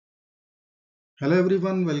Hello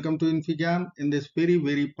everyone, welcome to Infigyan in this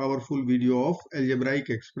very powerful video of algebraic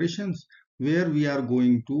expressions where we are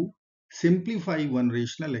going to simplify one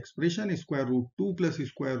rational expression square root 2 plus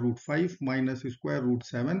square root 5 minus square root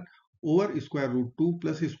 7 over square root 2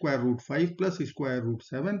 plus square root 5 plus square root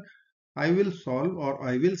 7. I will solve or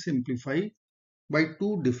I will simplify by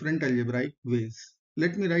two different algebraic ways.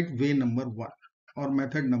 Let me write way number 1 or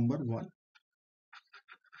method number 1.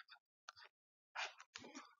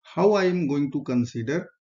 How I am going to consider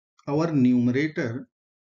our numerator,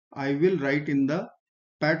 I will write in the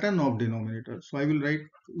pattern of denominator. So I will write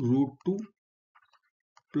root 2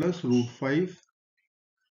 plus root 5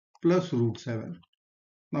 plus root 7.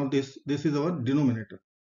 Now this is our denominator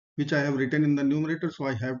which I have written in the numerator, so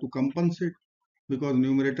I have to compensate because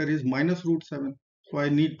numerator is minus root 7. So I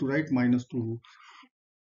need to write minus 2 roots.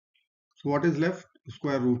 So what is left?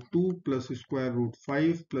 Square root 2 plus square root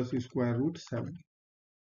 5 plus square root 7.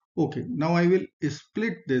 Okay, now I will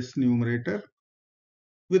split this numerator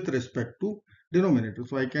with respect to denominator.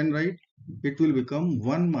 So I can write it will become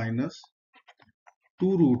 1 minus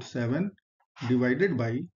 2 root 7 divided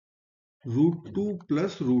by root 2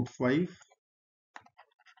 plus root 5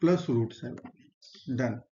 plus root 7.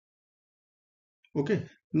 Done. Okay.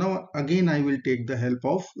 Now again I will take the help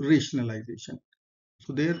of rationalization.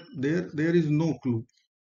 So there is no clue.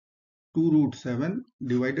 2 root 7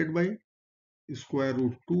 divided by square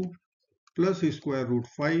root 2 plus square root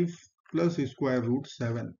 5 plus square root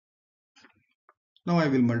 7. Now I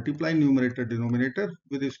will multiply numerator denominator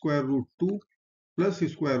with square root 2 plus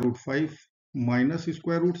square root 5 minus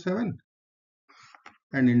square root 7,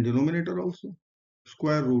 and in denominator also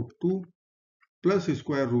square root 2 plus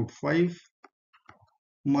square root 5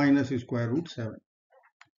 minus square root 7.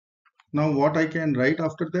 Now what I can write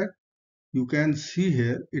after that? You can see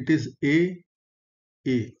here it is A.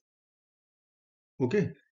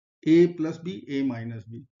 Okay, A plus B, A minus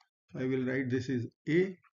B. I will write this is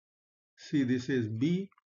A, see this is B.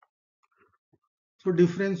 So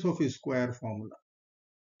difference of square formula.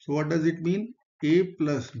 So what does it mean? A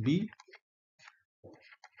plus B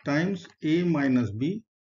times A minus B.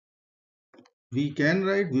 We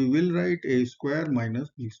will write A square minus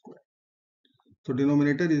B square. So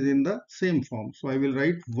denominator is in the same form. So I will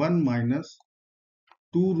write 1 minus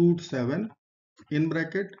 2 root 7 in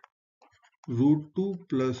bracket root 2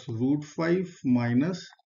 plus root 5 minus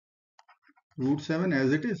root 7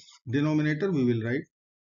 as it is. Denominator we will write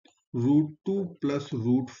root 2 plus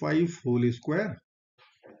root 5 whole square,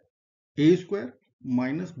 A square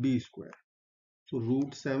minus B square. So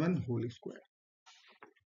root 7 whole square.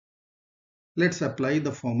 Let's apply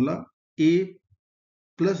the formula A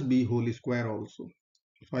plus B whole square also.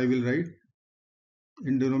 So I will write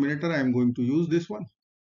in denominator I am going to use this one.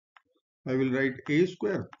 I will write A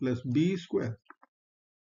square plus B square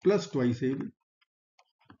plus twice AB.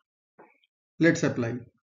 Let's apply.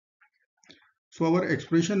 So our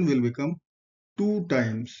expression will become 2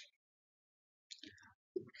 times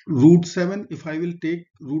root 7. If I will take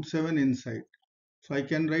root 7 inside, so I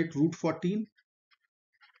can write root 14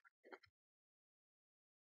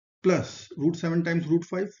 plus root 7 times root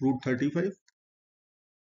 5, root 35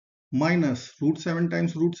 minus root 7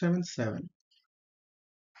 times root 7, 7.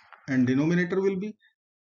 And denominator will be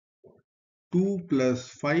 2 plus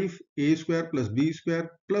 5 A square plus B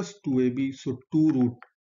square plus 2AB. So 2 root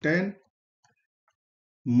 10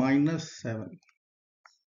 minus 7.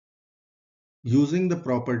 Using the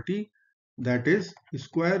property that is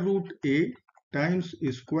square root A times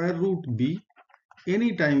square root B,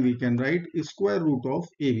 anytime we can write square root of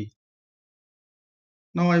AB.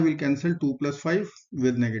 Now I will cancel 2 plus 5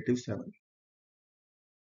 with negative 7.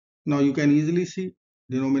 Now you can easily see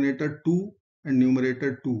denominator 2 and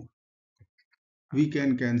numerator 2. We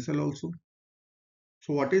can cancel also.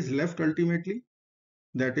 So what is left ultimately?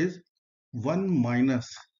 That is 1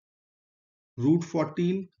 minus root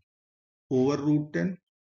 14 over root 10.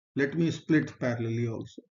 Let me split parallelly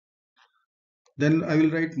also. Then I will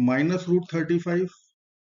write minus root 35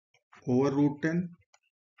 over root 10.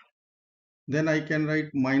 Then I can write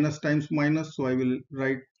minus times minus, so I will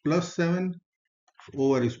write plus 7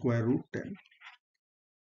 over square root 10.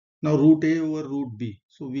 Now root A over root B.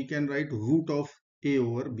 So we can write root of A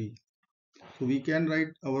over B. So we can write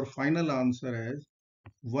our final answer as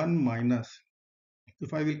 1 minus.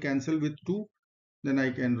 If I will cancel with 2, then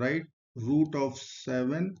I can write root of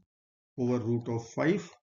 7 over root of 5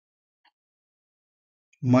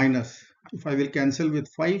 minus. If I will cancel with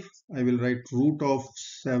 5, I will write root of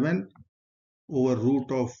 7 over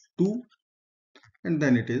root of 2, and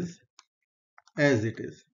then it is as it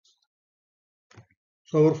is.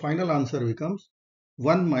 So our final answer becomes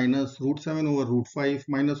 1 minus root 7 over root 5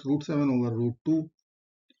 minus root 7 over root 2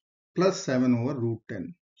 plus 7 over root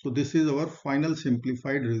 10. So this is our final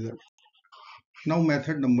simplified result. Now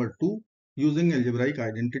method number 2, using algebraic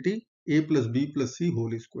identity a plus b plus c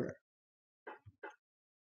whole square.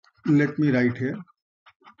 Let me write here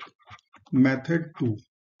method 2.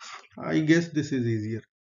 I guess this is easier.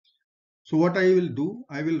 So what I will do,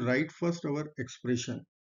 I will write first our expression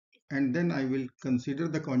and then I will consider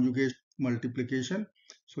the conjugate multiplication.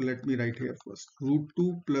 So let me write here first root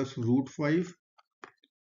 2 plus root 5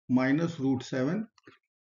 minus root 7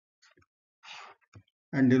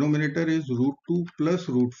 and denominator is root 2 plus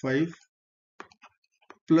root 5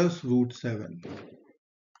 plus root 7.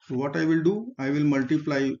 So what I will do, I will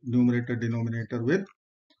multiply numerator denominator with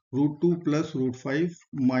root 2 plus root 5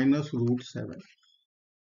 minus root 7.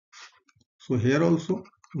 So here also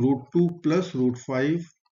root 2 plus root 5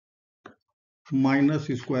 minus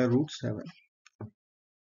square root 7.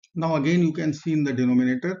 Now again you can see in the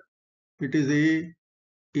denominator it is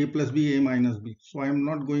a plus b, a minus b. So I am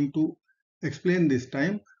not going to explain this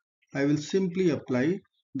time. I will simply apply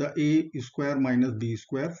the a square minus b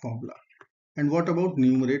square formula. And what about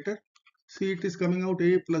numerator? See, it is coming out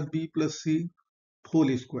a plus b plus c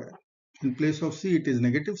whole square. In place of c it is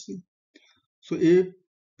negative c. So a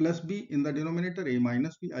plus b in the denominator, a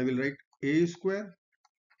minus b. I will write a square.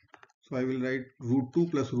 So I will write root 2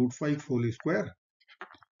 plus root 5 whole square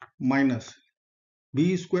minus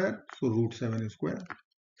b square. So root 7 square.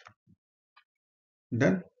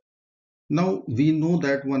 Done. Now we know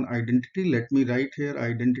that one identity. Let me write here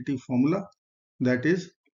identity formula, that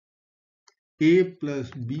is a plus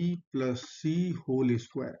b plus c whole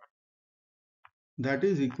square, that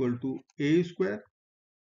is equal to a square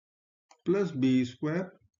plus b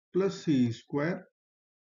square plus c square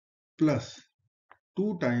plus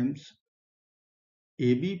 2 times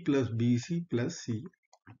ab plus bc plus c.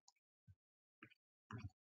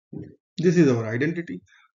 This is our identity,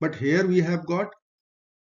 but here we have got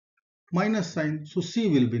minus sign, so c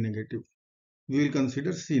will be negative. We will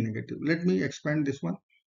consider c negative. Let me expand this one.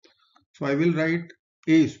 So I will write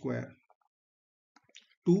a square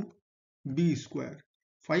 2b square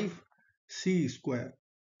 5 c square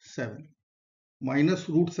 7 minus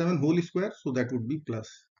root 7 whole square, so that would be plus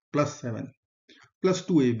 7 plus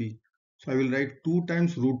 2ab. So I will write 2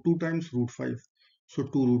 times root 5, so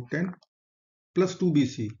 2 root 10 plus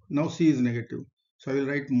 2bc. Now c is negative, so I will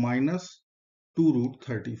write minus 2 root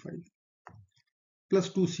 35 plus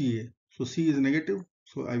 2ca. So c is negative,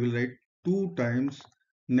 so I will write 2 times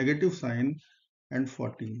negative sign and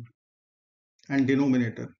 14. And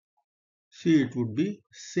denominator, see, it would be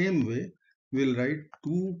same way. We'll write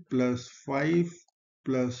 2 plus 5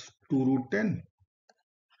 plus 2 root 10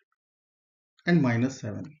 and minus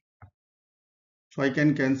 7. So I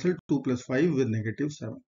can cancel 2 plus 5 with negative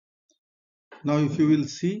 7. Now if you will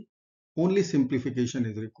see, only simplification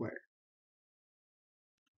is required.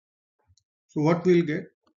 So what we'll get?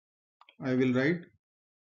 I will write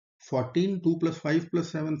 14, 2 plus 5 plus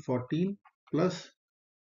 7, 14 plus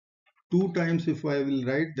 2 times, if I will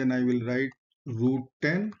write, then I will write root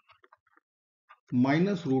 10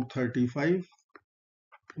 minus root 35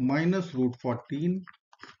 minus root 14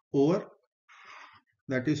 over,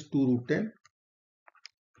 that is 2 root 10.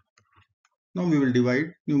 Now we will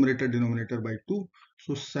divide numerator denominator by 2.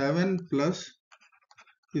 So 7 plus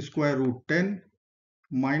square root 10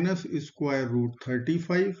 minus square root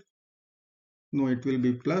 35. No, it will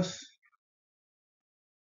be plus.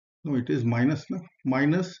 No, it is minus. No?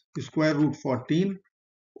 Minus square root 14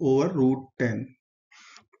 over root 10.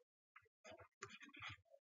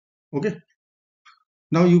 Okay.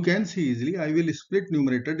 Now you can see easily, I will split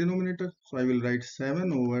numerator denominator. So I will write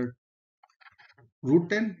 7 over root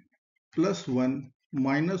 10 plus 1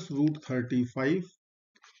 minus root 35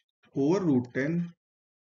 over root 10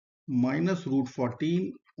 minus root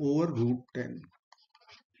 14 over root 10.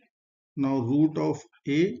 Now root of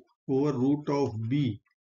a over root of b,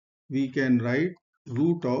 we can write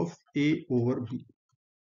root of a over b.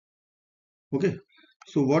 Okay,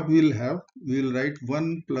 so what we will have, we will write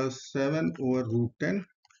 1 plus 7 over root 10.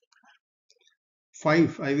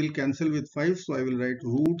 5, I will cancel with 5, so I will write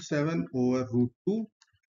root 7 over root 2.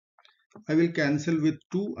 I will cancel with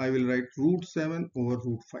 2, I will write root 7 over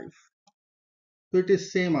root 5. So it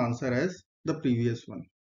is same answer as the previous one.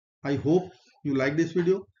 I hope you like this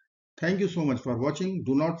video. Thank you so much for watching.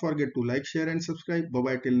 Do not forget to like, share and subscribe. Bye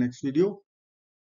bye till next video.